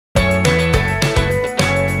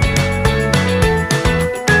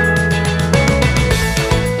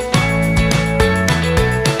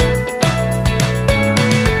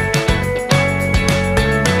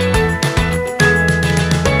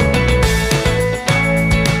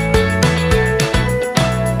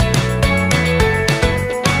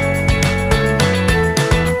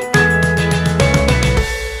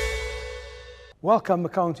Welcome,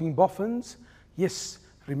 accounting boffins. Yes,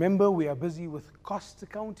 remember we are busy with cost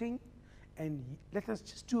accounting, and let us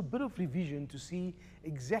just do a bit of revision to see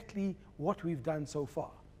exactly what we've done so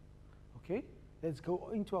far. Okay, let's go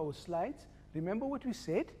into our slides. Remember what we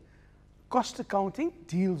said? Cost accounting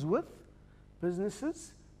deals with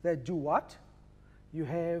businesses that do what? You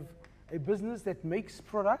have a business that makes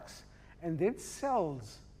products and then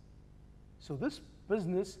sells. So this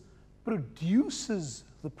business produces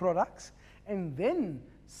the products and then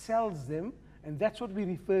sells them, and that's what we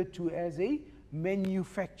refer to as a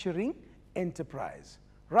manufacturing enterprise.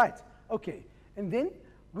 Right, okay. And then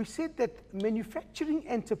we said that manufacturing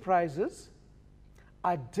enterprises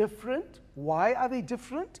are different. Why are they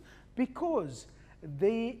different? Because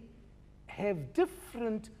they have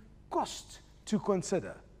different costs to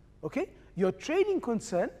consider. Okay? Your trading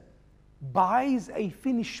concern buys a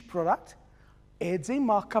finished product, adds a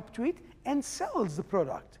markup to it, and sells the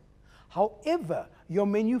product. However, your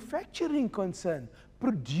manufacturing concern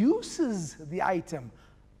produces the item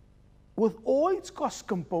with all its cost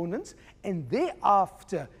components and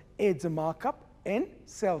thereafter adds a markup and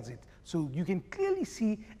sells it. So you can clearly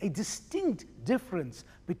see a distinct difference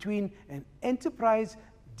between an enterprise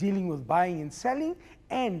dealing with buying and selling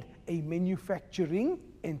and a manufacturing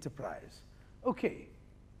enterprise. Okay.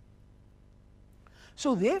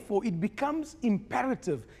 So therefore, it becomes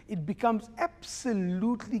imperative, it becomes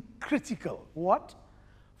absolutely critical, what?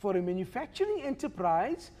 For a manufacturing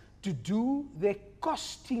enterprise to do their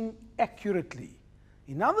costing accurately.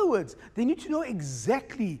 In other words, they need to know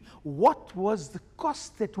exactly what was the costs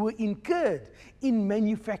that were incurred in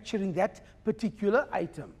manufacturing that particular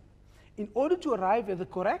item in order to arrive at the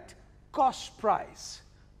correct cost price.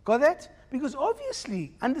 Got that? Because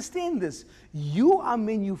obviously, understand this, you are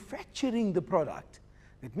manufacturing the product.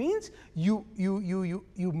 That means you're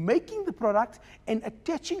making the product and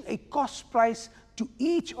attaching a cost price to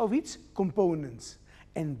each of its components.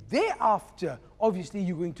 And thereafter, obviously,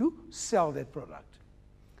 you're going to sell that product.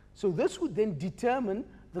 So this would then determine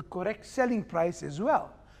the correct selling price as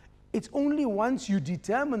well. It's only once you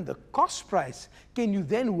determine the cost price can you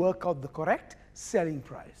then work out the correct selling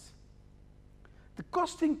price. The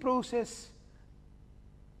costing process,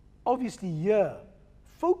 obviously here,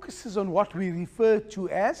 focuses on what we refer to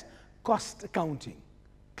as cost accounting.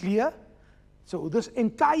 Clear? So this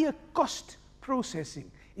entire cost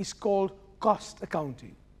processing is called cost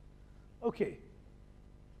accounting. Okay.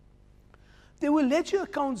 There were ledger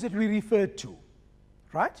accounts that we referred to,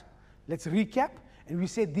 right? Let's recap. And we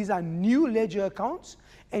said these are new ledger accounts,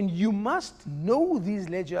 and you must know these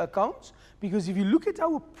ledger accounts because if you look at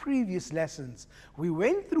our previous lessons, we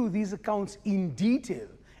went through these accounts in detail,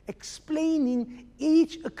 explaining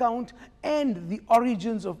each account and the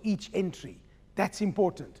origins of each entry. That's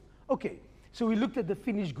important. Okay, so we looked at the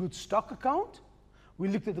finished goods stock account, we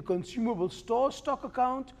looked at the consumable store stock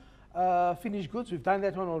account, finished goods, we've done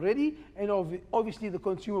that one already, and obviously the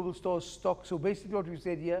consumable store stock. So basically what we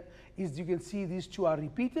said here is you can see these two are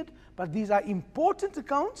repeated, but these are important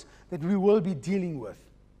accounts that we will be dealing with.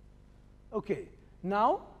 Okay,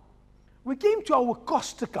 now we came to our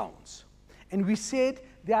cost accounts, and we said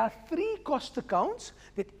there are three cost accounts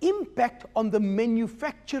that impact on the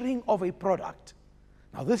manufacturing of a product.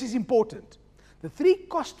 Now this is important. The three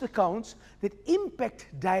cost accounts that impact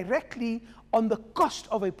directly on the cost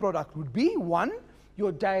of a product would be: one,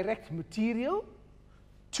 your direct material;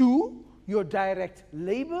 two, your direct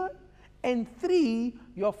labor; and three,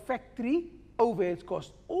 your factory overhead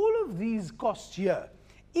cost. All of these costs here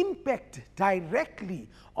impact directly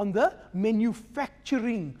on the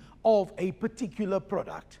manufacturing of a particular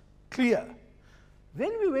product. Clear?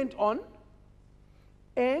 Then we went on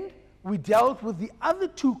and we dealt with the other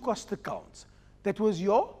two cost accounts. That was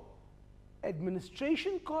your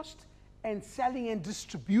administration cost and selling and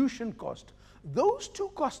distribution cost. Those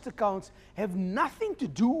two cost accounts have nothing to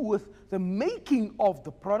do with the making of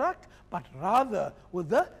the product, but rather with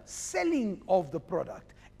the selling of the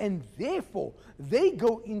product. And therefore, they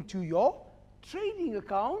go into your trading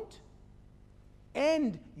account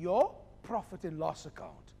and your profit and loss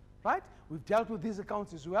account, right? We've dealt with these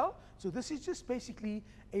accounts as well. So this is just basically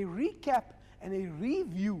a recap and a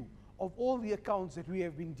review of all the accounts that we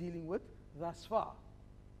have been dealing with thus far.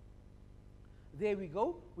 There we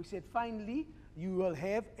go. We said finally you will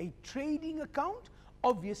have a trading account.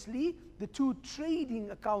 Obviously, the two trading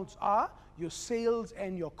accounts are your sales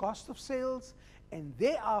and your cost of sales, and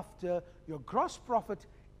thereafter your gross profit.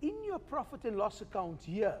 In your profit and loss account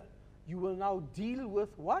here, you will now deal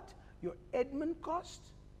with what? Your admin cost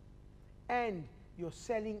and your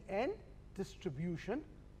selling and distribution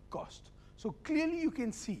cost. So clearly you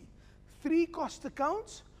can see three cost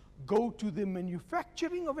accounts, go to the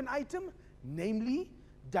manufacturing of an item, namely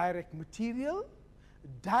direct material,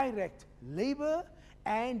 direct labor,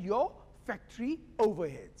 and your factory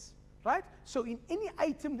overheads, right? So in any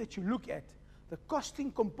item that you look at, the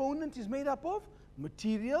costing component is made up of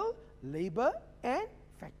material, labor, and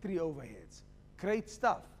factory overheads. Great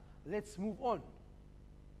stuff. Let's move on.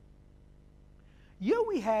 Here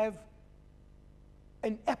we have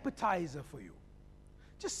an appetizer for you.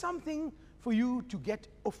 Just something for you to get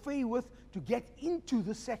au fait with, to get into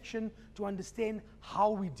the section, to understand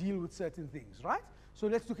how we deal with certain things, right? So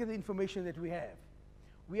let's look at the information that we have.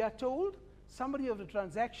 We are told, summary of the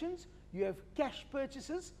transactions, you have cash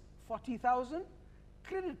purchases, 40,000,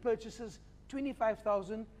 credit purchases,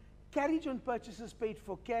 25,000, carriage on purchases paid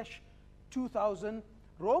for cash, 2,000,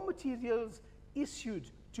 raw materials issued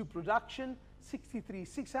to production,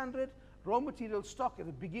 63,600, raw material stock at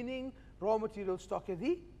the beginning, raw material stock at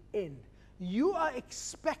the end. You are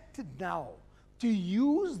expected now to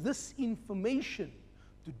use this information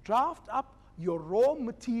to draft up your raw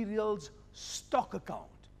materials stock account,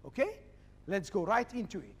 okay? Let's go right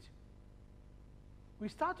into it. We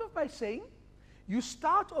start off by saying, you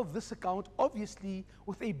start off this account obviously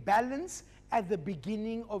with a balance at the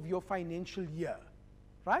beginning of your financial year,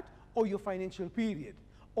 right? Or your financial period,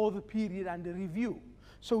 or the period under review.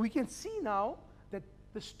 So we can see now that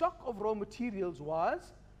the stock of raw materials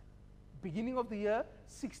was, beginning of the year,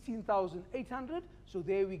 16,800. So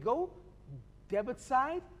there we go, debit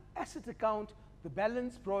side, asset account, the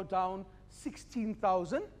balance brought down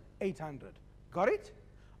 16,800. Got it?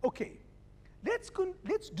 Okay,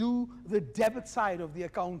 let's do the debit side of the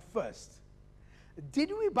account first.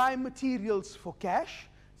 Did we buy materials for cash?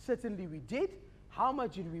 Certainly we did. How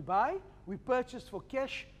much did we buy? We purchased for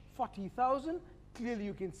cash 40,000. Clearly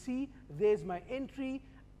you can see there's my entry,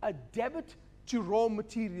 a debit to raw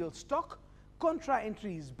material stock. Contra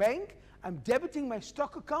entry is bank. I'm debiting my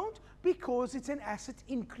stock account because it's an asset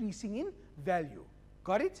increasing in value.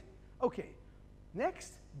 Got it? Okay.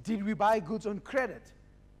 Next, did we buy goods on credit?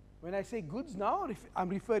 When I say goods now, I'm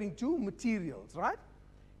referring to materials, right?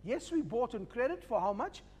 Yes, we bought on credit for how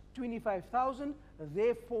much? 25,000.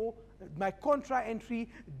 Therefore, my contra entry,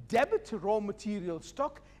 debit to raw material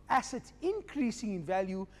stock, assets increasing in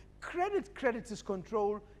value, creditors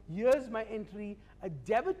control. Here's my entry, a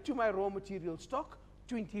debit to my raw material stock,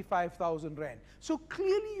 25,000 Rand. So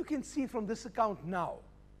clearly you can see from this account now.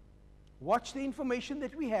 Watch the information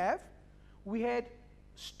that we have. We had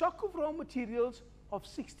stock of raw materials of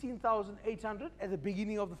 16,800 at the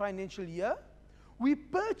beginning of the financial year. We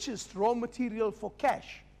purchased raw material for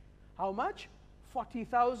cash. How much?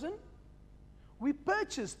 40,000. We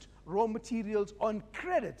purchased raw materials on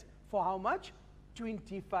credit for how much?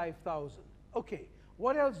 25,000. Okay,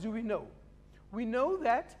 what else do we know? We know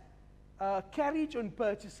that carriage on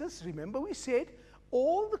purchases, remember we said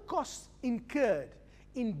all the costs incurred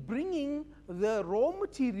in bringing the raw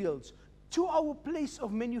materials to our place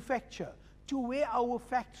of manufacture, to where our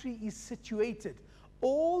factory is situated,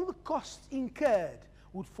 all the costs incurred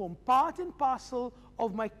would form part and parcel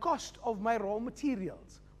of my cost of my raw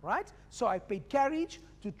materials, right? So I paid carriage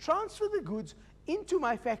to transfer the goods into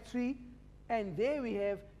my factory, and there we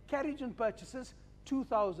have carriage and purchases,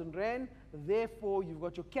 2,000 Rand. Therefore, you've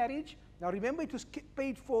got your carriage. Now remember, it was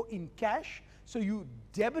paid for in cash, so you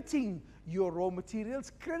debiting your raw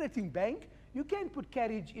materials, crediting bank. You can put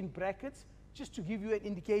carriage in brackets just to give you an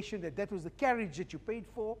indication that that was the carriage that you paid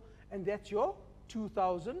for, and that's your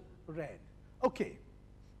 2,000 Rand. Okay,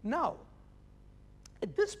 now,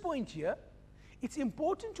 at this point here, it's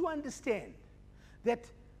important to understand that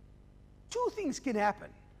two things can happen.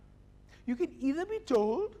 You can either be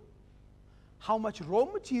told how much raw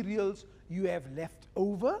materials you have left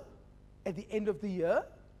over at the end of the year,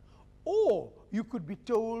 or you could be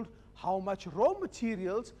told how much raw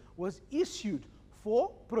materials was issued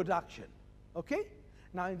for production. Okay?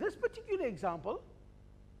 Now, in this particular example,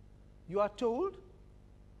 you are told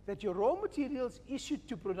that your raw materials issued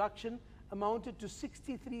to production amounted to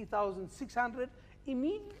 63,600.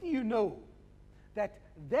 Immediately you know that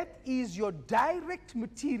that is your direct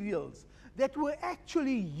materials that were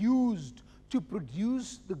actually used to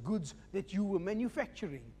produce the goods that you were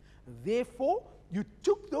manufacturing. Therefore, you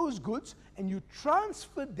took those goods and you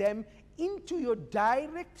transferred them into your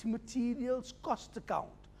direct materials cost account.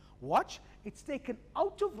 Watch, it's taken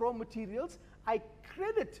out of raw materials. I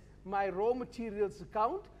credit my raw materials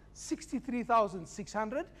account,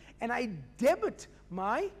 63,600, and I debit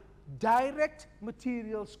my direct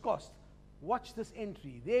materials cost. Watch this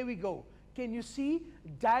entry. There we go. Can you see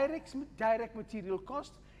direct material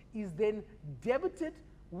cost is then debited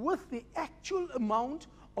with the actual amount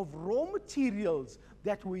of raw materials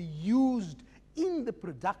that were used in the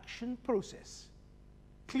production process.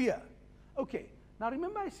 Clear? Okay, now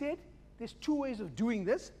remember I said there's two ways of doing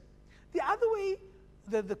this. The other way,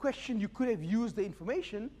 the question, you could have used the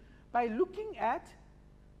information by looking at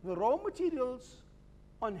the raw materials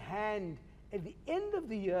on hand at the end of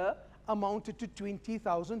the year amounted to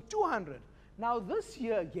 20,200. Now this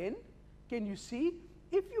year again, can you see,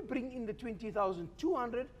 if you bring in the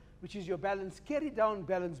 20,200, which is your balance carried down,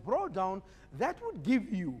 balance brought down, that would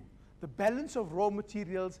give you the balance of raw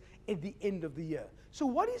materials at the end of the year. So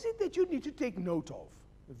what is it that you need to take note of?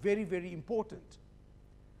 Very, very important.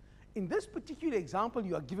 In this particular example,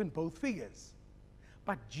 you are given both figures.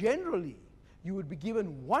 But generally, you would be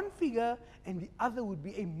given one figure and the other would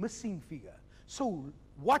be a missing figure. So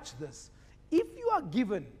watch this. If you are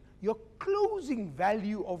given your closing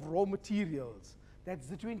value of raw materials, that's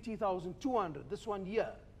the 20,200, this one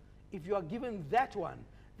here. If you are given that one,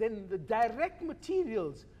 then the direct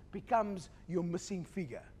materials becomes your missing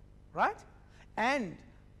figure, right? And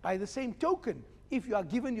by the same token, if you are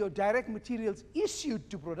given your direct materials issued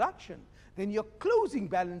to production, then your closing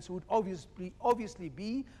balance would obviously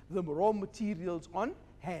be the raw materials on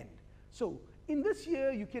hand. So in this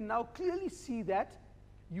year, you can now clearly see that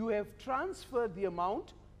you have transferred the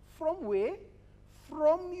amount from where?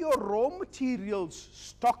 From your raw materials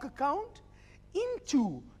stock account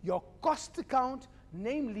into your cost account,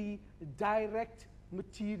 namely direct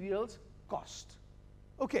materials cost.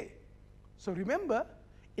 Okay, so remember,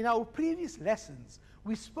 in our previous lessons,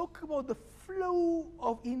 we spoke about the flow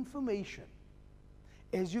of information.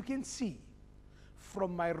 As you can see,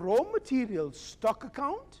 from my raw materials stock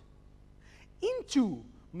account into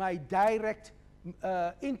my direct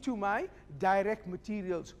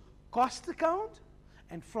materials cost account,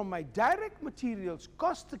 and from my direct materials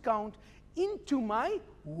cost account into my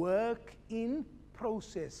work in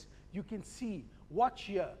process. You can see, watch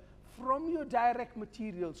here, from your direct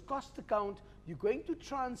materials cost account, you're going to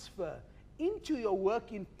transfer into your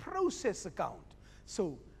work in process account.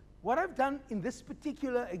 So what I've done in this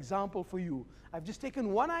particular example for you, I've just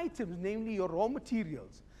taken one item, namely your raw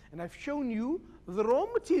materials, and I've shown you the raw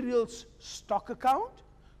materials stock account,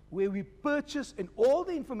 where we purchase and all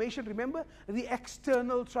the information, remember the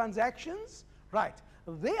external transactions, right?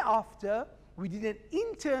 Thereafter, we did an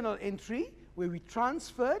internal entry where we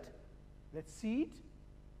transferred, let's see it,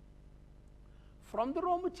 from the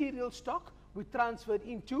raw material stock, we transferred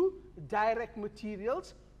into direct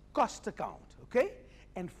materials cost account, okay?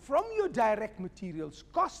 And from your direct materials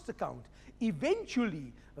cost account,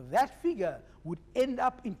 eventually that figure would end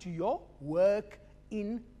up into your work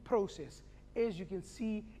in process. As you can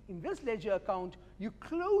see in this ledger account, you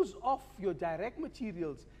close off your direct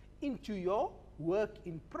materials into your work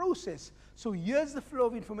in process. So here's the flow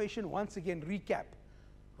of information. Once again, recap.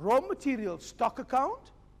 Raw material stock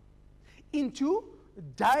account into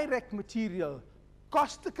direct material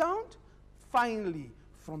cost account. Finally,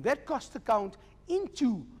 from that cost account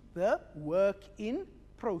into the work in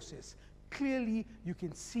process. Clearly, you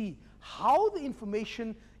can see how the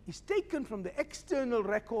information is taken from the external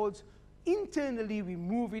records. Internally, we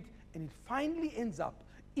move it, and it finally ends up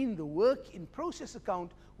in the work in process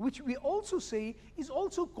account, which we also say is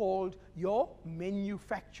also called your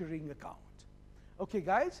manufacturing account. Okay,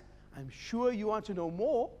 guys, I'm sure you want to know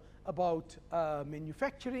more about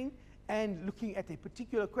manufacturing and looking at a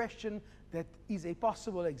particular question that is a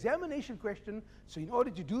possible examination question. So in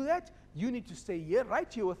order to do that, you need to stay here,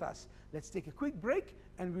 right here with us. Let's take a quick break,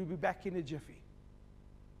 and we'll be back in a jiffy.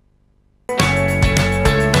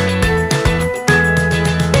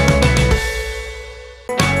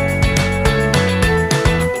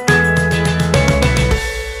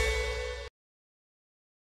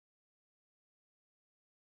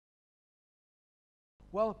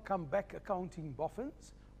 Welcome back, accounting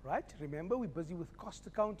boffins, right? Remember, we're busy with cost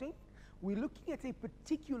accounting. We're looking at a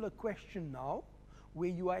particular question now where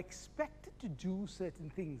you are expected to do certain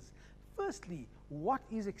things. Firstly, what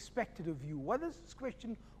is expected of you? What does this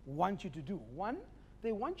question want you to do? One,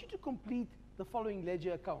 they want you to complete the following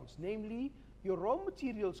ledger accounts, namely your raw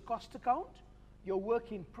materials cost account, your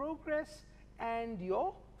work in progress, and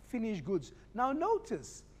your finished goods. Now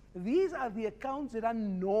notice, these are the accounts that are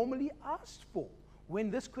normally asked for when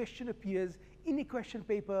this question appears in a question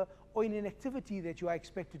paper or in an activity that you are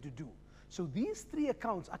expected to do. So these three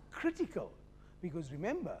accounts are critical, because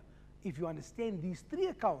remember, if you understand these three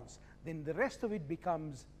accounts, then the rest of it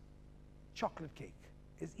becomes chocolate cake.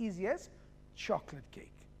 As easy as chocolate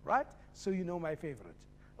cake, right? So you know my favorite.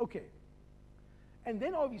 Okay. And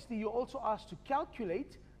then obviously you're also asked to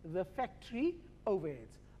calculate the factory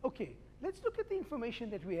overheads. Okay, let's look at the information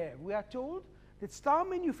that we have. We are told that Star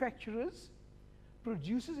Manufacturers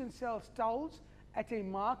produces and sells towels at a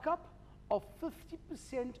markup of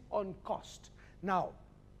 50% on cost. Now,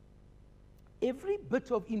 every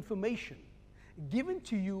bit of information given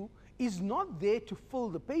to you is not there to fill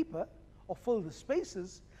the paper or fill the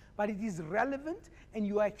spaces, but it is relevant and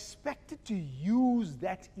you are expected to use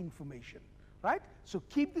that information, right? So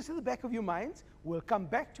keep this in the back of your minds. We'll come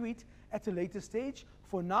back to it at a later stage.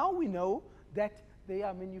 For now, we know that they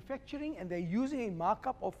are manufacturing and they're using a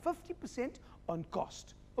markup of 50% on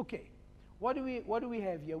cost. Okay, what do we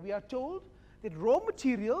have here? We are told that raw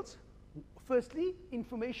materials, firstly,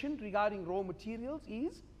 information regarding raw materials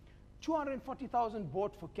is 240,000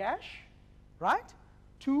 bought for cash, right?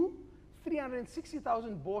 2,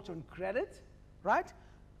 360,000 bought on credit, right?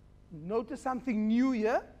 Notice something new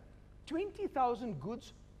here. 20,000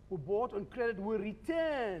 goods were bought on credit were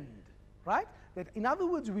returned, right? That in other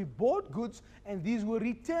words, we bought goods and these were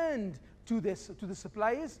returned to the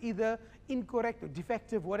suppliers, either incorrect or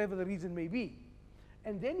defective, whatever the reason may be.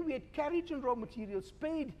 And then we had carriage and raw materials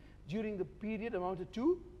paid during the period amounted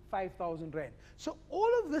to 5,000 Rand. So all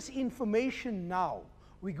of this information now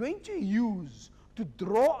we're going to use to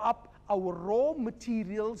draw up our raw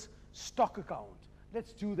materials stock account.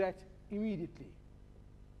 Let's do that immediately.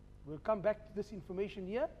 We'll come back to this information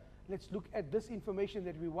here. Let's look at this information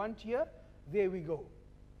that we want here. There we go.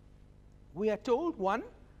 We are told, one,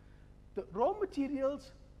 the raw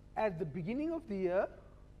materials at the beginning of the year,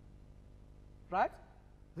 right?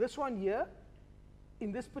 This one here,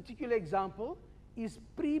 in this particular example, is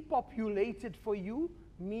pre-populated for you,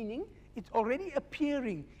 meaning it's already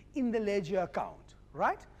appearing in the ledger account,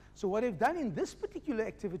 right? So what they've done in this particular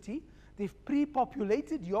activity, they've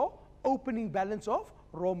pre-populated your opening balance of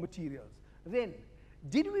raw materials. Then,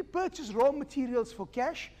 did we purchase raw materials for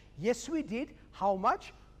cash? Yes, we did. How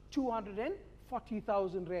much?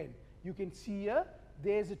 240,000 Rand. You can see here,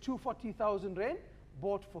 there's a 240,000 Rand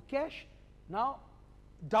bought for cash. Now,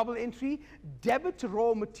 double entry, debit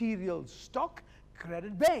raw materials stock,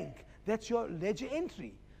 credit bank. That's your ledger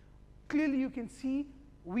entry. Clearly you can see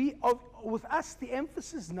with us the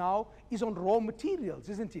emphasis now is on raw materials,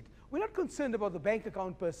 isn't it? We're not concerned about the bank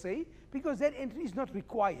account per se because that entry is not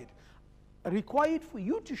required. Required for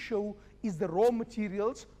you to show is the raw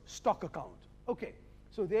materials stock account. Okay,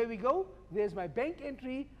 so there we go. There's my bank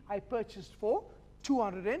entry I purchased for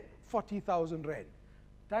 240,000 Rand.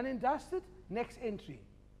 Done and dusted. Next entry.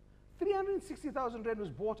 360,000 Rand was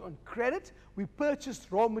bought on credit. We purchased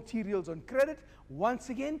raw materials on credit. Once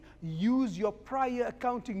again, use your prior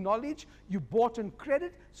accounting knowledge. You bought on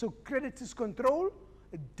credit, so creditors control.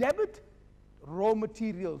 Debit, raw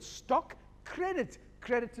materials stock. Credit,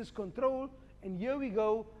 creditors control. And here we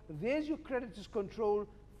go. There's your creditors control.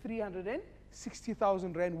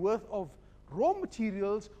 360,000 Rand worth of raw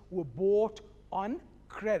materials were bought on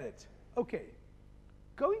credit. Okay.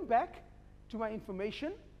 Going back to my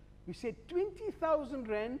information, we said 20,000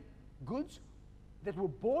 Rand goods that were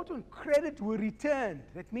bought on credit were returned.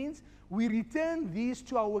 That means we return these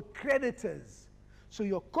to our creditors. So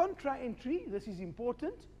your contra entry, this is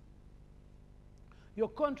important. Your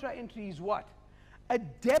contra entry is what? A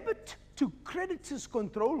debit to creditors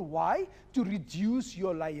control. Why? To reduce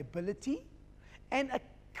your liability. And a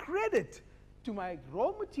credit to my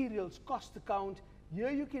raw materials cost account.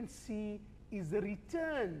 Here you can see is the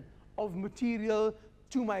return of material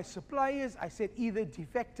to my suppliers. I said either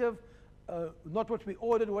defective, not what we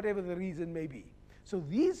ordered, whatever the reason may be. So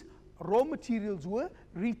these raw materials were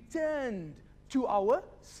returned to our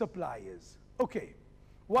suppliers. Okay,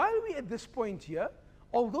 while we're at this point here,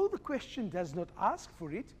 although the question does not ask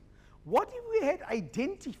for it, what if we had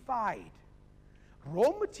identified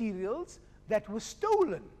raw materials that were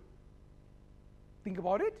stolen? Think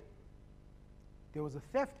about it. There was a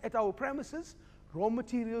theft at our premises. Raw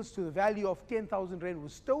materials to the value of 10,000 Rand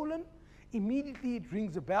was stolen. Immediately it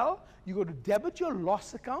rings a bell. You go to debit your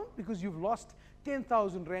loss account because you've lost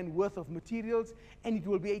 10,000 Rand worth of materials, and it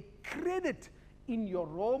will be a credit in your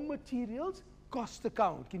raw materials cost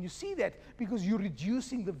account. Can you see that? Because you're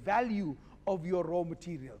reducing the value of your raw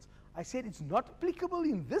materials. I said it's not applicable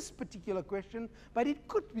in this particular question, but it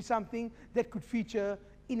could be something that could feature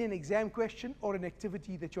in an exam question or an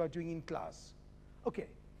activity that you are doing in class. Okay.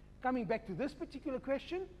 Coming back to this particular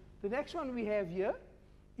question, the next one we have here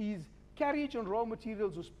is carriage on raw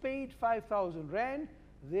materials was paid 5,000 Rand.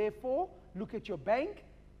 Therefore, look at your bank.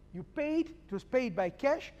 You paid, it was paid by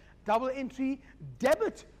cash. Double entry,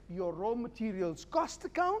 debit your raw materials cost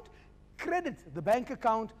account, credit the bank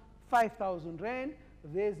account 5,000 Rand.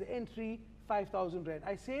 There's the entry 5,000 Rand.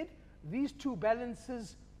 I said these two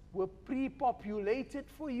balances were pre-populated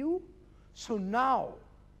for you. So now,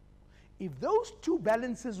 if those two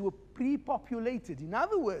balances were pre-populated, in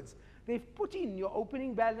other words, they've put in your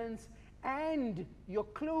opening balance and your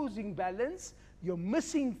closing balance, your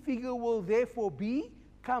missing figure will therefore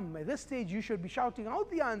become, at this stage you should be shouting out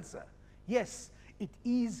the answer. Yes, it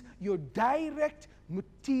is your direct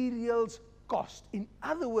materials cost. In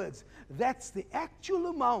other words, that's the actual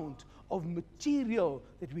amount of material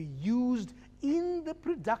that we used in the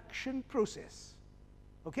production process.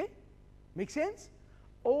 Okay? Make sense?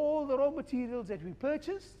 All the raw materials that we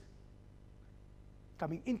purchased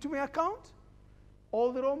coming into my account,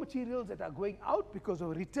 all the raw materials that are going out because of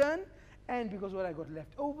return and because of what I got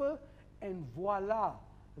left over, and voila,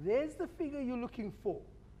 there's the figure you're looking for.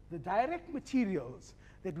 The direct materials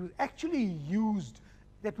that was actually used,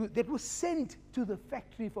 that was sent to the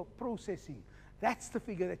factory for processing. That's the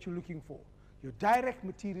figure that you're looking for. Your direct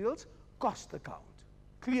materials cost account.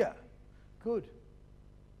 Clear? Good.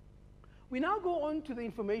 We now go on to the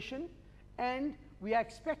information, and we are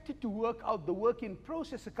expected to work out the work in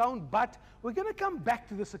process account, but we're going to come back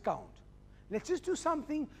to this account. Let's just do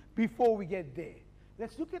something before we get there.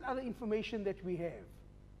 Let's look at other information that we have.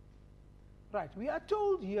 Right, we are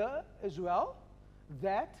told here as well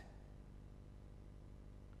that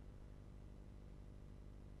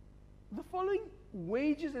the following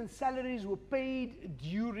wages and salaries were paid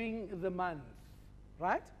during the month,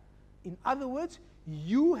 right? In other words,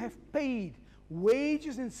 you have paid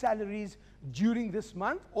wages and salaries during this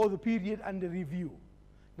month or the period under review.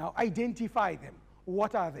 Now identify them.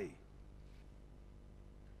 What are they?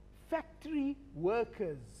 Factory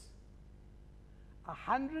workers,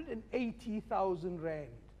 180,000 rand.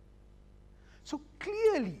 So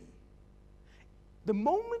clearly, the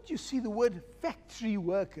moment you see the word factory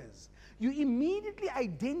workers, you immediately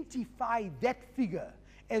identify that figure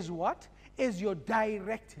as what? As your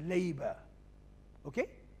direct labor. Okay?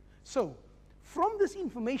 So, from this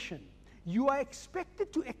information, you are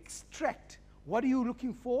expected to extract, what are you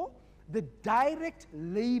looking for? The direct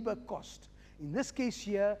labor cost. In this case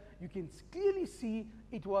here, you can clearly see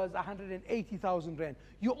it was 180,000 rand.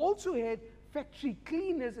 You also had factory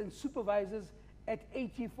cleaners and supervisors at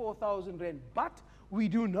 84,000 rand. But we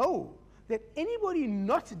do know that anybody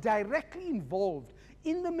not directly involved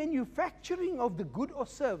in the manufacturing of the good or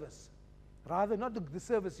service, rather not the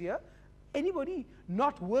service here, anybody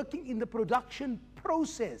not working in the production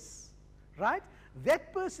process, right?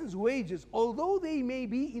 That person's wages, although they may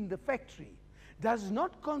be in the factory, does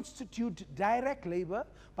not constitute direct labor,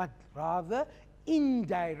 but rather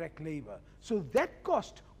indirect labor. So that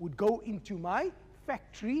cost would go into my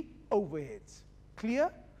factory overheads. Clear?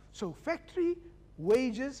 So factory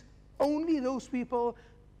wages, only those people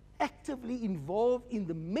actively involved in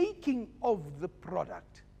the making of the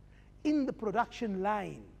product, in the production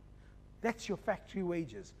line. That's your factory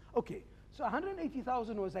wages. Okay, so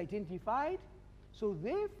 180,000 was identified. So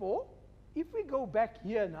therefore, if we go back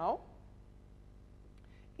here now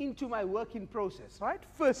into my work in process, right?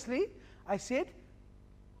 Firstly, I said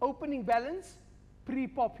opening balance,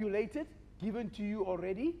 pre-populated, given to you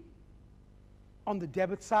already on the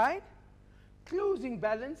debit side. Closing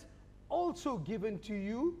balance, also given to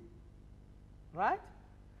you, right?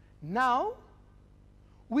 Now,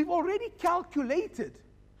 we've already calculated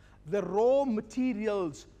the raw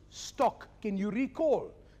materials stock. Can you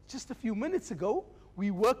recall? Just a few minutes ago,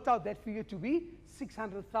 we worked out that figure to be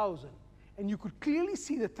 600,000. And you could clearly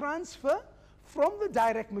see the transfer from the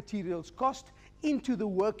direct materials cost into the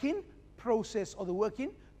work in process or the work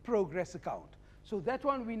in progress account. So that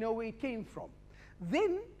one we know where it came from.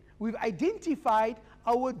 Then we've identified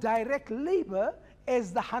our direct labor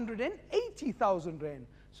as the 180,000 rand.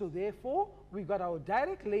 So therefore, we got our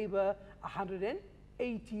direct labor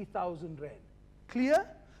 180,000 rand. Clear?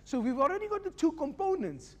 So we've already got the two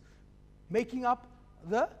components making up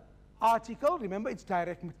the article. Remember, it's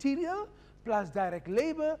direct material plus direct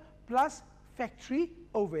labor plus factory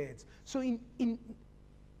overheads. So in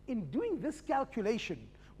doing this calculation,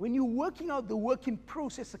 when you're working out the work in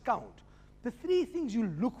process account, the three things you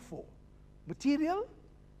look for: material,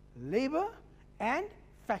 labor, and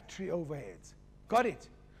factory overheads. Got it?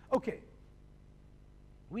 Okay.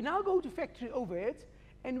 We now go to factory overheads,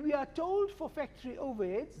 and we are told for factory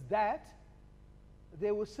overheads that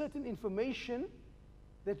there was certain information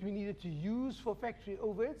that we needed to use for factory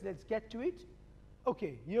overheads. Let's get to it.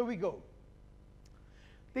 Okay, here we go.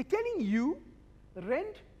 They're telling you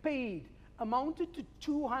rent paid amounted to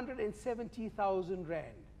 270,000 rand.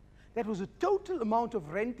 That was the total amount of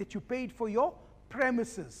rent that you paid for your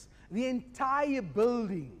premises, the entire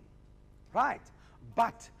building, right?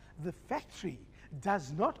 But the factory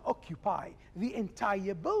does not occupy the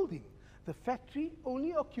entire building. The factory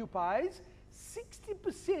only occupies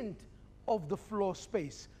 60% of the floor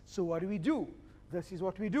space. So what do? This is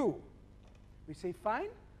what we do. We say, fine,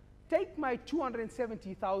 take my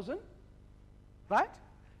 270,000, right,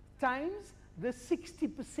 times the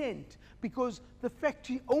 60%, because the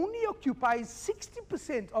factory only occupies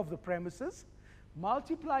 60% of the premises,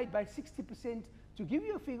 multiplied by 60% to give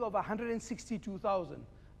you a figure of 162,000.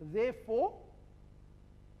 Therefore,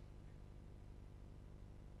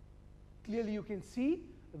 clearly you can see,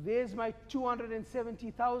 there's my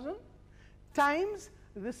 270,000 times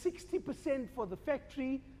the 60% for the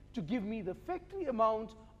factory to give me the factory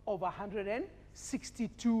amount of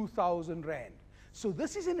 162,000 Rand. So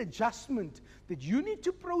this is an adjustment that you need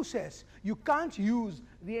to process. You can't use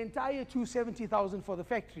the entire 270,000 for the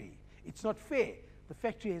factory. It's not fair. The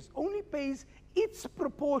factory only pays its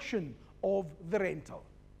proportion of the rental.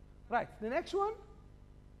 Right, the next one,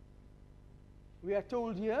 we are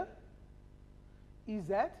told here, is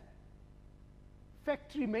that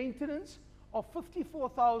factory maintenance of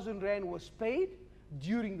 54,000 Rand was paid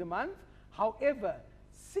during the month. However,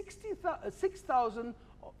 6,000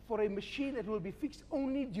 for a machine that will be fixed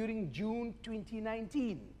only during June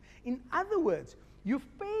 2019. In other words, you've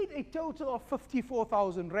paid a total of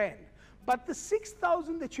 54,000 Rand, but the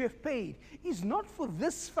 6,000 that you have paid is not for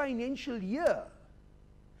this financial year.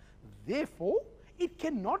 Therefore, it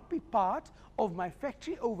cannot be part of my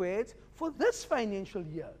factory overheads for this financial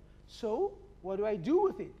year. So, what do I do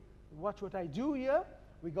with it? Watch what I do here.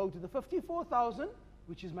 We go to the 54,000,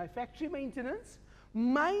 which is my factory maintenance,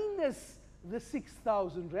 minus the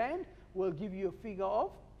 6,000 Rand will give you a figure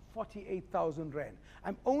of 48,000 Rand.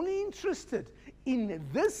 I'm only interested in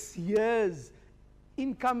this year's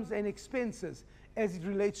incomes and expenses as it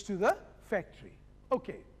relates to the factory.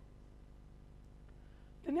 Okay.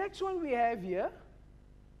 The next one we have here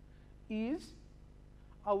is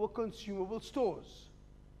our consumable stores.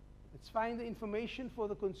 Let's find the information for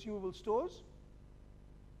the consumable stores.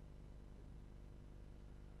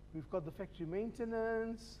 We've got the factory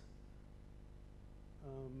maintenance.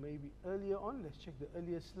 Maybe earlier on, let's check the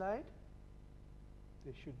earlier slide.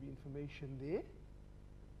 There should be information there.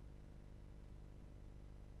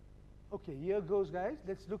 Okay, here goes, guys.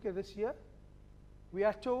 Let's look at this here. We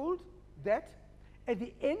are told that at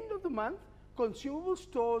the end of the month, consumable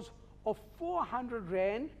stores of 400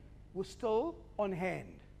 Rand were still on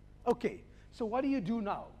hand. Okay, so what do you do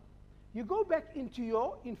now? You go back into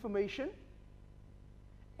your information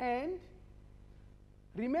and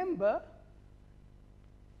remember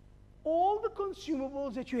all the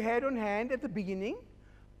consumables that you had on hand at the beginning,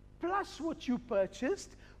 plus what you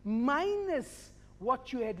purchased, minus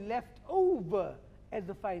what you had left over at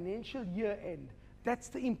the financial year end. That's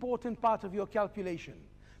the important part of your calculation.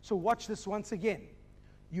 So watch this once again.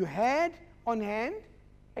 You had on hand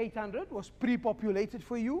 800, was pre-populated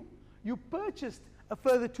for you. You purchased a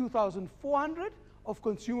further 2,400 of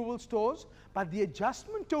consumable stores, but the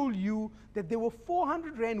adjustment told you that there were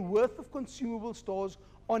 400 Rand worth of consumable stores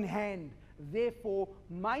on hand. Therefore,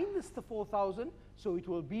 minus the 4,000, so it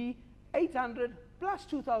will be 800 plus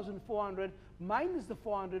 2,400 minus the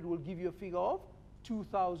 400 will give you a figure of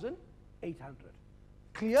 2,800.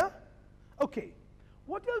 Clear? Okay.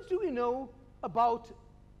 What else do we know about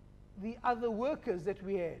the other workers that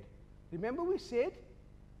we had? Remember we said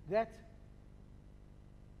that,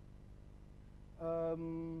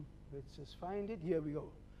 let's just find it, here we go.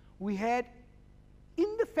 We had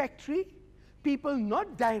in the factory people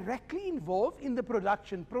not directly involved in the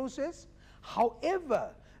production process, however,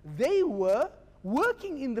 they were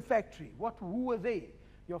working in the factory. Who were they?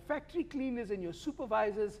 Your factory cleaners and your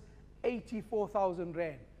supervisors, 84,000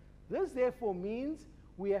 Rand. This therefore means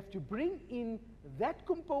we have to bring in that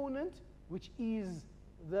component, which is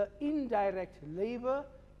the indirect labor,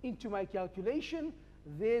 into my calculation.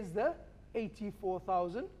 There's the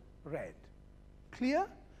 84,000 Rand. Clear?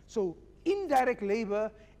 So indirect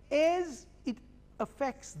labor, as it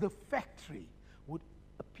affects the factory, would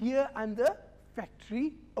appear under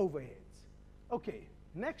factory overheads. Okay,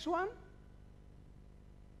 next one.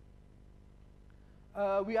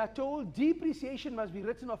 We are told depreciation must be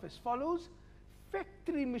written off as follows.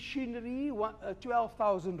 Factory machinery,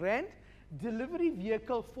 12,000 Rand. Delivery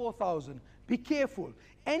vehicle, 4,000. Be careful.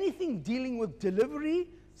 Anything dealing with delivery,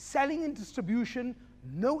 selling and distribution,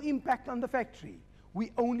 no impact on the factory.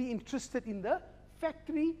 We only interested in the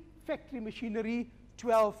factory machinery,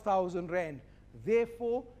 12,000 Rand.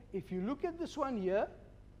 Therefore, if you look at this one here,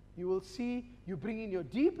 you will see you bring in your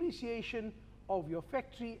depreciation of your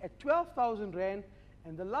factory at 12,000 Rand.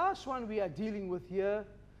 And the last one we are dealing with here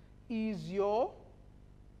is your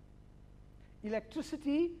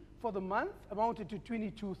electricity for the month, amounted to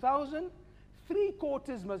 22,000.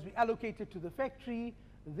 3/4 must be allocated to the factory.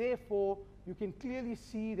 Therefore, you can clearly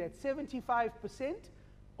see that 75%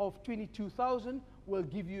 of 22,000 will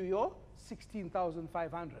give you your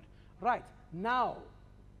 16,500. Right, now,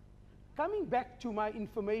 coming back to my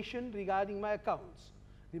information regarding my accounts.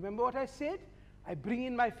 Remember what I said? I bring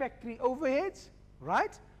in my factory overheads,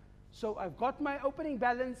 right? So I've got my opening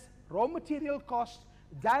balance, raw material cost,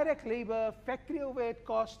 direct labor, factory overhead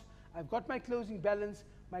cost. I've got my closing balance.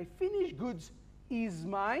 My finished goods is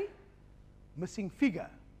my missing figure,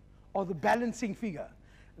 or the balancing figure.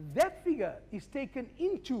 That figure is taken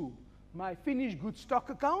into my finished goods stock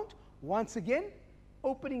account. Once again,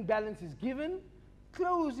 opening balance is given,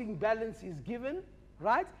 closing balance is given,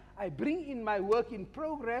 right? I bring in my work in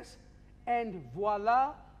progress, and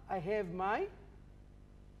voila, I have my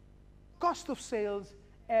cost of sales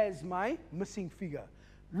as my missing figure.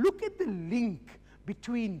 Look at the link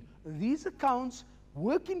between these accounts,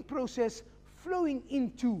 work in process, flowing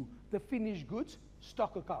into the finished goods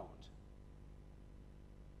stock account.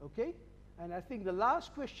 Okay? And I think the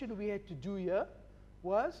last question we had to do here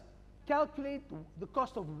was calculate the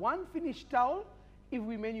cost of one finished towel if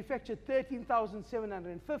we manufacture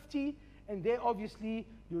 13,750, and there obviously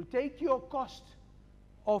you'll take your cost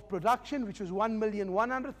of production, which was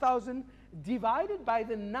 1,100,000, divided by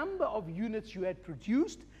the number of units you had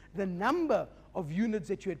produced, the number of units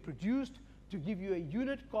that you had produced, to give you a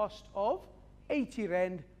unit cost of 80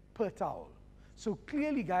 Rand per towel. So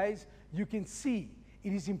clearly, guys, you can see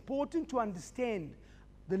it is important to understand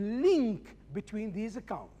the link between these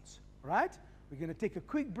accounts, right? We're going to take a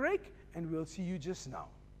quick break, and we'll see you just now.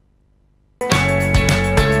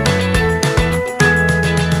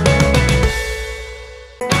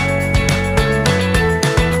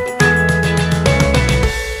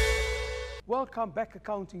 Welcome back,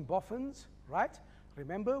 accounting boffins, right?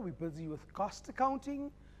 Remember, we're busy with cost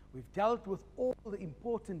accounting. We've dealt with all the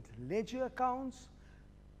important ledger accounts.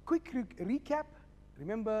 Quick recap.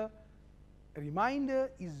 Remember, a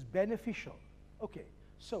reminder is beneficial. Okay,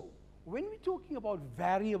 so when we're talking about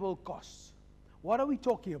variable costs, what are we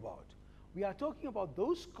talking about? We are talking about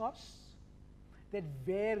those costs that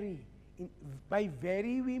vary. By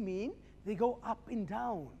vary, we mean they go up and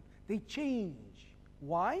down. They change.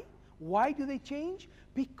 Why? Why do they change?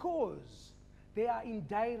 Because they are in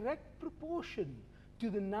direct proportion to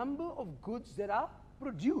the number of goods that are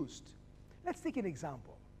produced. Let's take an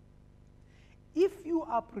example. If you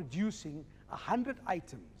are producing 100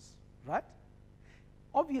 items, right?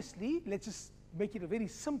 Obviously, let's just make it a very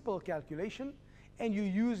simple calculation, and you're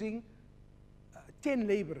using 10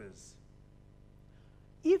 laborers.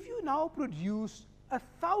 If you now produce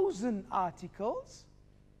 1,000 articles,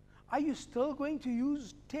 are you still going to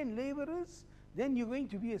use 10 laborers? Then you're going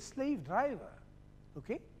to be a slave driver,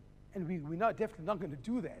 okay? And we're definitely not going to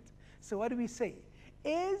do that. So what do we say?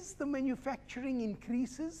 As the manufacturing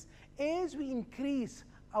increases, as we increase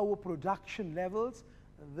our production levels,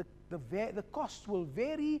 the cost will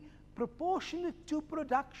vary proportionate to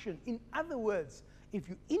production. In other words, if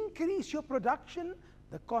you increase your production,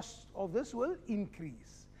 the cost of this will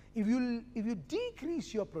increase. If you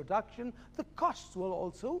decrease your production, the costs will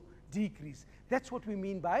also decrease. That's what we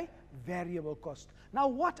mean by variable cost. Now,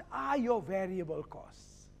 what are your variable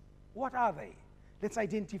costs? What are they? Let's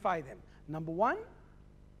identify them. Number one,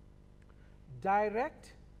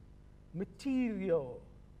 direct material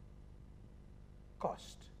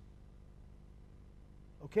cost.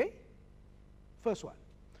 Okay? First one.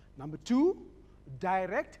 Number two,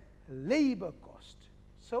 direct labor cost.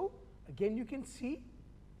 So, again, you can see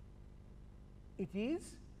it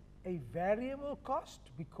is a variable cost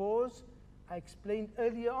because I explained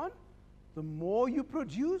earlier on, the more you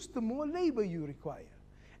produce, the more labor you require.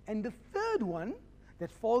 And the third one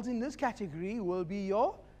that falls in this category will be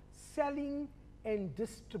your selling and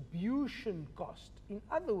distribution cost. In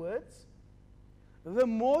other words, the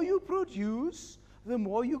more you produce, the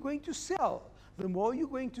more you're going to sell. The more you're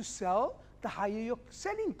going to sell, the higher your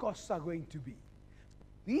selling costs are going to be.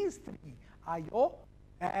 These three are your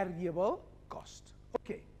variable cost.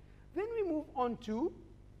 Okay, then we move on to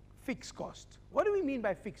fixed cost. What do we mean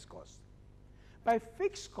by fixed cost? By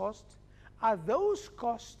fixed cost are those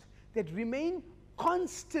costs that remain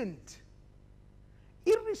constant,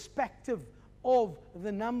 irrespective of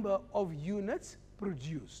the number of units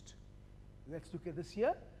produced. Let's look at this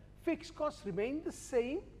here. Fixed costs remain the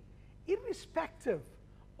same, irrespective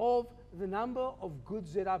of the number of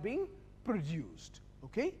goods that are being produced.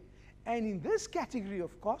 Okay? And in this category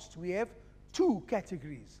of costs, we have two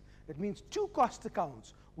categories. That means two cost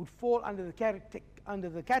accounts would fall under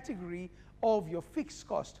the category of your fixed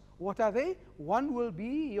cost. What are they? One will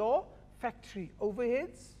be your factory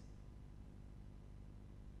overheads.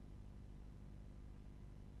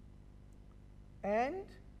 And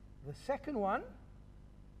the second one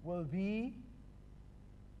will be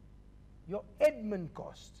your admin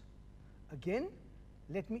cost. Again,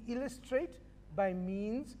 let me illustrate by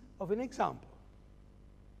means of an example.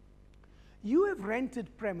 You have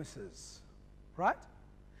rented premises, right?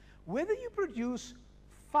 Whether you produce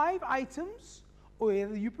 5 items or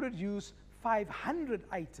whether you produce 500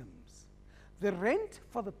 items, the rent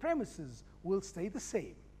for the premises will stay the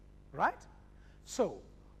same, right? So,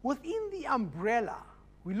 within the umbrella,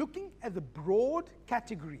 we're looking at the broad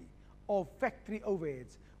category of factory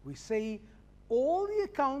overheads. We say all the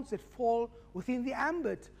accounts that fall within the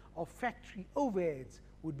ambit of factory overheads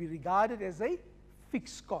would be regarded as a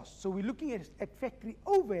fixed cost. So we're looking at factory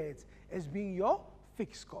overheads as being your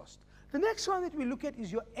fixed cost. The next one that we look at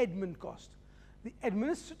is your admin cost. The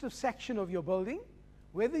administrative section of your building,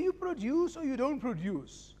 whether you produce or you don't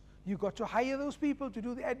produce, you've got to hire those people to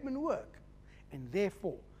do the admin work. And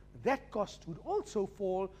therefore, that cost would also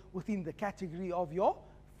fall within the category of your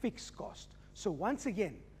fixed cost. So once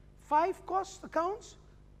again, 5 cost accounts,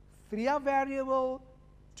 3 are variable,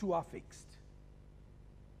 2 are fixed.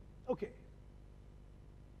 Okay.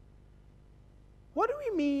 What do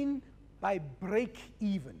we mean by break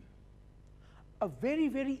even? A very,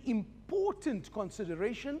 very important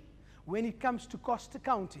consideration when it comes to cost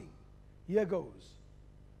accounting. Here goes.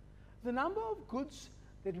 The number of goods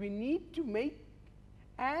that we need to make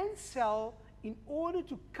and sell in order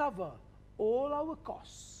to cover all our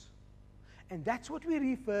costs. And that's what we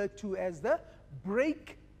refer to as the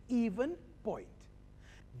break-even point.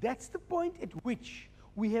 That's the point at which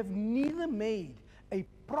we have neither made a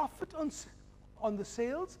profit on the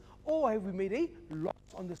sales or have we made a loss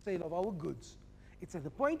on the sale of our goods. It's at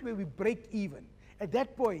the point where we break even. At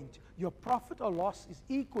that point, your profit or loss is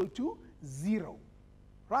equal to 0.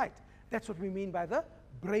 Right? That's what we mean by the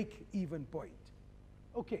break-even point.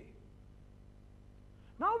 Okay.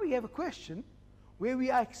 Now we have a question where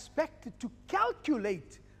we are expected to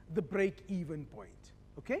calculate the break-even point.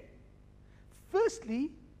 Okay?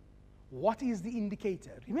 Firstly, what is the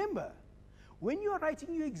indicator? Remember, when you are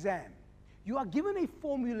writing your exam, you are given a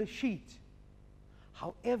formula sheet.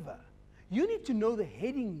 However, you need to know the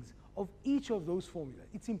headings of each of those formulas.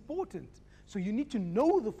 It's important. So you need to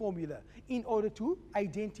know the formula in order to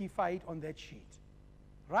identify it on that sheet.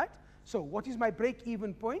 Right? So what is my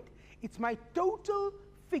break-even point? It's my total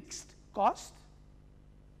fixed cost.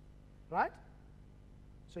 Right?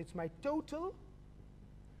 So it's my total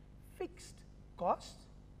fixed cost.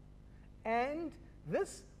 And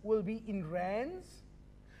this will be in rands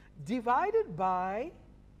divided by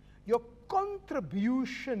your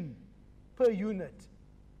contribution per unit.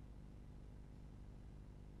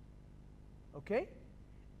 Okay?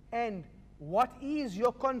 And what is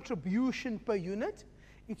your contribution per unit?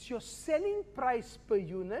 It's your selling price per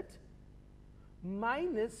unit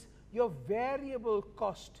minus your variable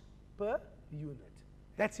cost per unit.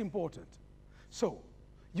 That's important. So,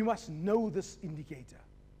 you must know this indicator.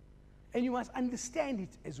 And you must understand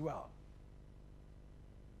it as well.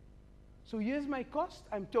 So here's my cost,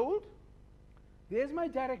 I'm told. There's my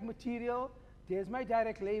direct material, there's my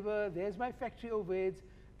direct labor, there's my factory overheads,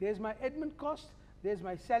 there's my admin cost, there's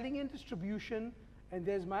my selling and distribution, and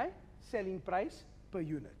there's my selling price per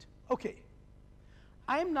unit. Okay.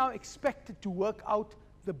 I'm now expected to work out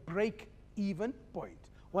the break-even point.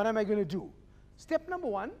 What am I going to do? Step number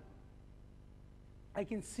 1, I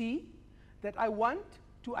can see that I want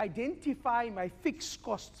to identify my fixed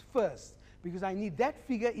costs first because I need that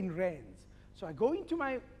figure in rands. So I go into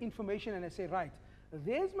my information and I say, right,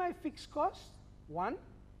 there's my fixed cost, 1,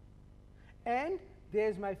 and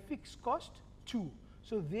there's my fixed cost, 2.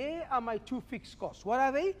 So there are my 2 fixed costs. What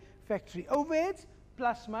are they? Factory overheads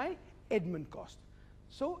plus my admin cost.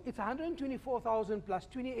 So it's 124,000 plus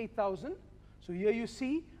 28,000. So here you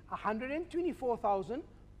see 124,000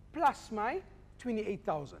 plus my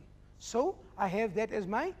 28,000. So I have that as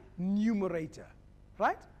my numerator,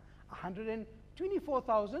 right?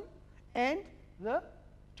 124,000 and the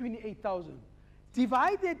 28,000.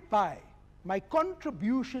 Divided by my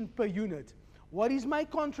contribution per unit. What is my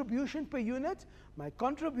contribution per unit? My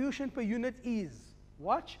contribution per unit is,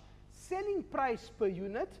 watch, selling price per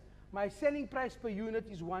unit. My selling price per unit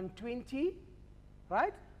is 120,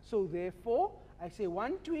 right? So therefore, I say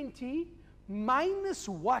 120 minus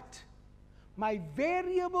what? My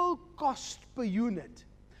variable cost per unit.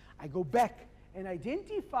 I go back and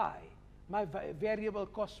identify my variable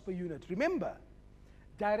cost per unit. Remember,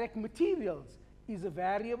 direct materials is a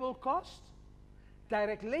variable cost,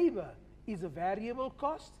 direct labor is a variable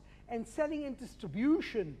cost, and selling and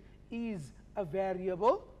distribution is a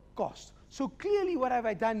variable cost. So clearly what have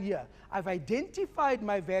I done here? I've identified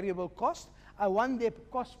my variable cost, I want their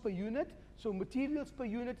cost per unit. So materials per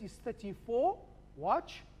unit is 34.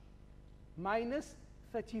 Watch. Minus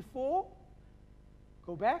 34.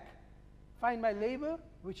 Go back. Find my labor,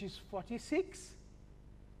 which is 46.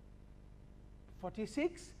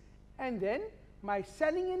 46. And then my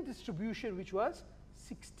selling and distribution, which was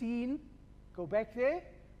 16. Go back there.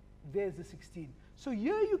 There's the 16. So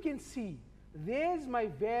here you can see, there's my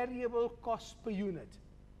variable cost per unit,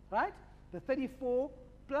 right? The 34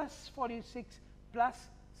 plus 46 plus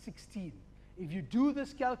 16. If you do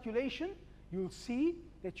this calculation, you'll see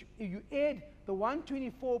that if you add the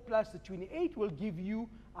 124 plus the 28 will give you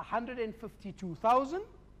 152,000,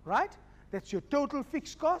 right? That's your total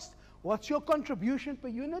fixed cost. What's your contribution per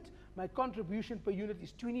unit? My contribution per unit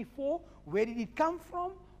is 24. Where did it come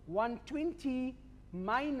from? 120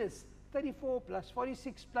 minus 34 plus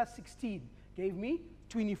 46 plus 16 gave me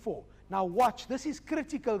 24. Now watch, this is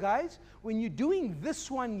critical, guys. When you're doing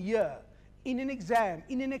this one here in an exam,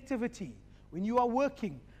 in an activity, when you are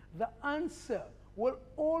working, the answer will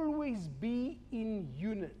always be in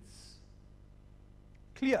units.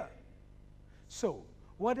 Clear? So,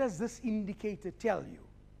 what does this indicator tell you?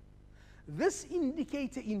 This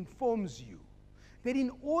indicator informs you that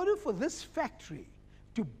in order for this factory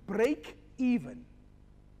to break even,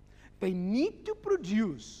 they need to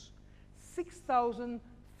produce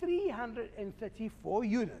 6,334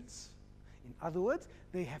 units. In other words,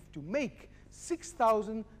 they have to make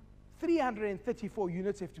 6,334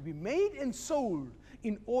 units have to be made and sold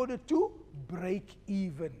in order to break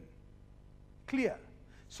even. Clear?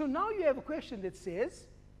 So now you have a question that says,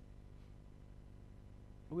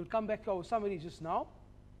 we'll come back to our summary just now.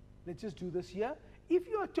 Let's just do this here. If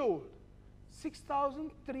you are told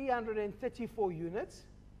 6,334 units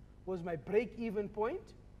was my break-even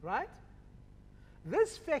point, right?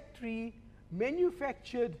 This factory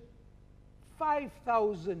manufactured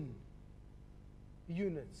 5,000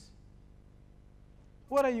 units.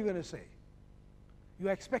 What are you going to say? You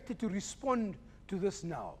are expected to respond to this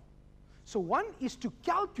now. So one is to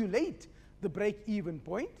calculate the break-even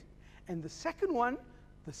point, and the second one,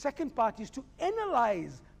 the second part is to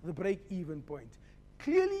analyze the break-even point.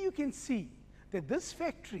 Clearly you can see that this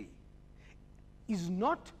factory is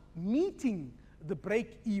not meeting the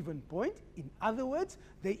break-even point. In other words,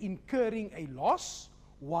 they're incurring a loss.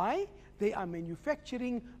 Why? They are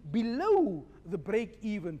manufacturing below the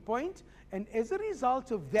break-even point, and as a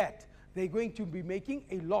result of that, they're going to be making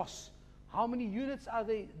a loss. How many units are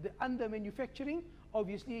they under manufacturing?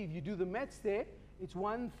 Obviously, if you do the maths there, it's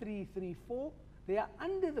 1,334. They are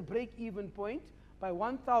under the break-even point by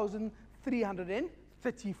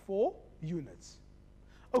 1,334 units.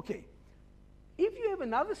 Okay, if you have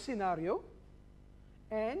another scenario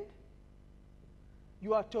and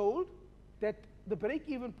you are told that the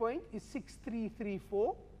break-even point is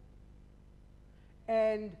 6,334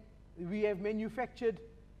 and we have manufactured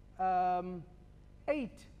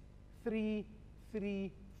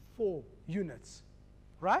 8,334 units,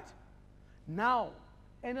 right? Now,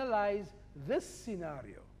 analyze this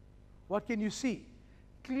scenario. What can you see?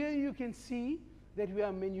 Clearly you can see that we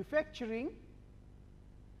are manufacturing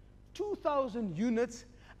 2,000 units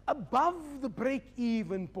above the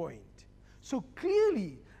break-even point. So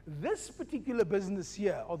clearly this particular business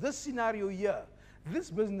here, or this scenario here, this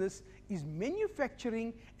business is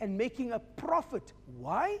manufacturing and making a profit.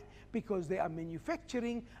 Why? Because they are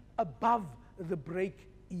manufacturing above the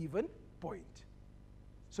break-even point.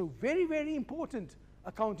 So very, very important,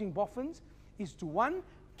 accounting boffins, is to one,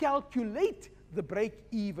 calculate the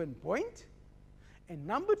break-even point, and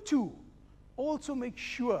number two, also make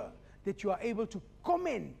sure that you are able to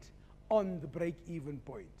comment on the break-even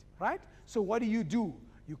point, right? So what do?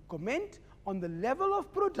 You comment on the level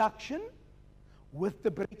of production with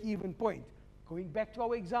the break-even point. Going back to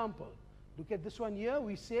our example, look at this one here.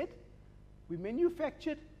 We said we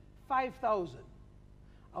manufactured 5,000.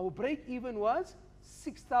 Our break-even was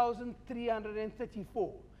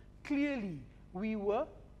 6,334. Clearly, we were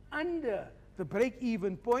under the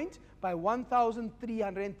break-even point by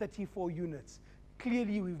 1,334 units.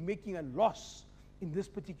 Clearly, we're making a loss in this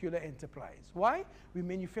particular enterprise. Why? We're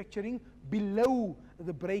manufacturing below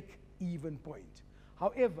the break-even point.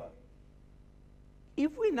 However,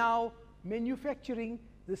 if we now manufacturing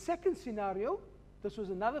the second scenario, this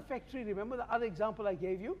was another factory. Remember the other example I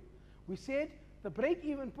gave you? We said the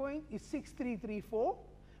break-even point is 6,334,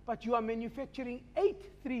 but you are manufacturing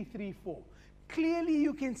 8,334. Clearly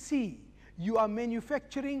you can see you are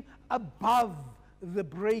manufacturing above the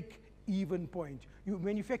break-even point. You're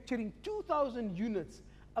manufacturing 2,000 units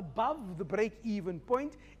above the break-even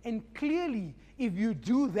point, and clearly if you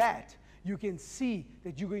do that, you can see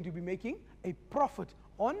that you're going to be making a profit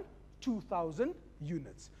on 2,000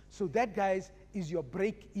 units. So that, guys, is your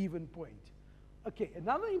break-even point. Okay,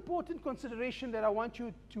 another important consideration that I want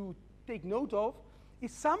you to take note of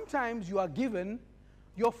is sometimes you are given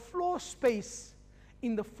your floor space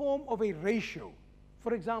in the form of a ratio.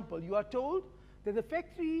 For example, you are told that the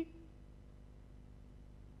factory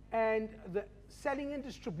and the selling and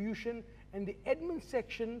distribution and the admin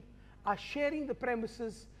section are sharing the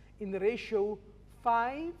premises in the ratio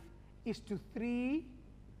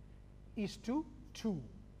 5:3:2.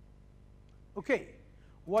 Okay,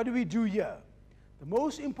 what do we do here? The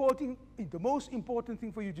most important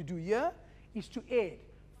thing for you to do here is to add.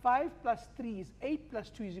 5 plus 3 is 8 plus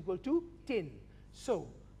 2 is equal to 10. So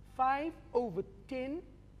 5/10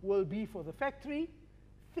 will be for the factory,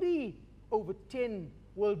 3/10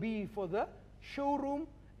 will be for the showroom,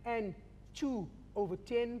 and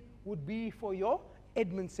 2/10 would be for your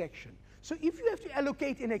admin section. So if you have to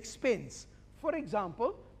allocate an expense, for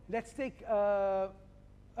example, let's take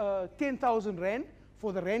 10,000 Rand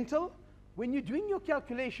for the rental. When you're doing your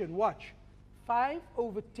calculation, watch,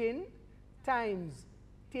 5/10 times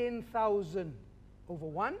 10,000 over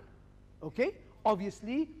 1, okay?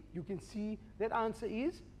 Obviously, you can see that answer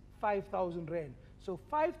is 5,000 Rand. So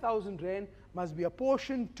 5,000 Rand must be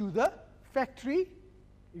apportioned to the factory.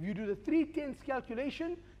 If you do the 3/10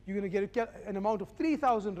 calculation, you're going to get an amount of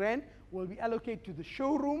 3,000 Rand will be allocated to the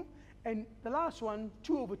showroom. And the last one,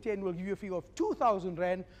 2/10, will give you a figure of 2,000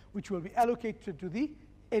 Rand, which will be allocated to the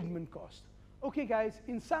admin cost. Okay, guys,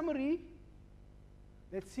 in summary,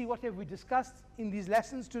 let's see what have we discussed in these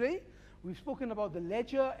lessons today. We've spoken about the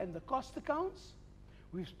ledger and the cost accounts.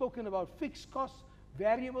 We've spoken about fixed costs,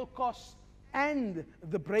 variable costs, and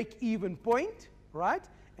the break-even point, right?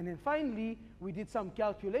 And then finally, we did some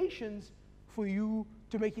calculations for you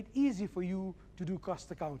to make it easy for you to do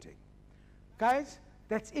cost accounting. Guys,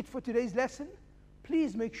 that's it for today's lesson.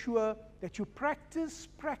 Please make sure that you practice,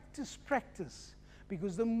 practice, practice.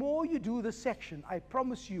 Because the more you do this section, I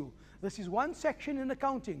promise you, this is one section in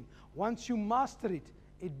accounting. Once you master it,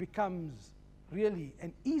 it becomes really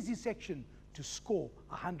an easy section to score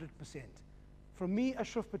 100%. From me,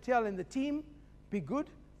 Ashraf Patel, and the team, be good.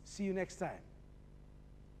 See you next time.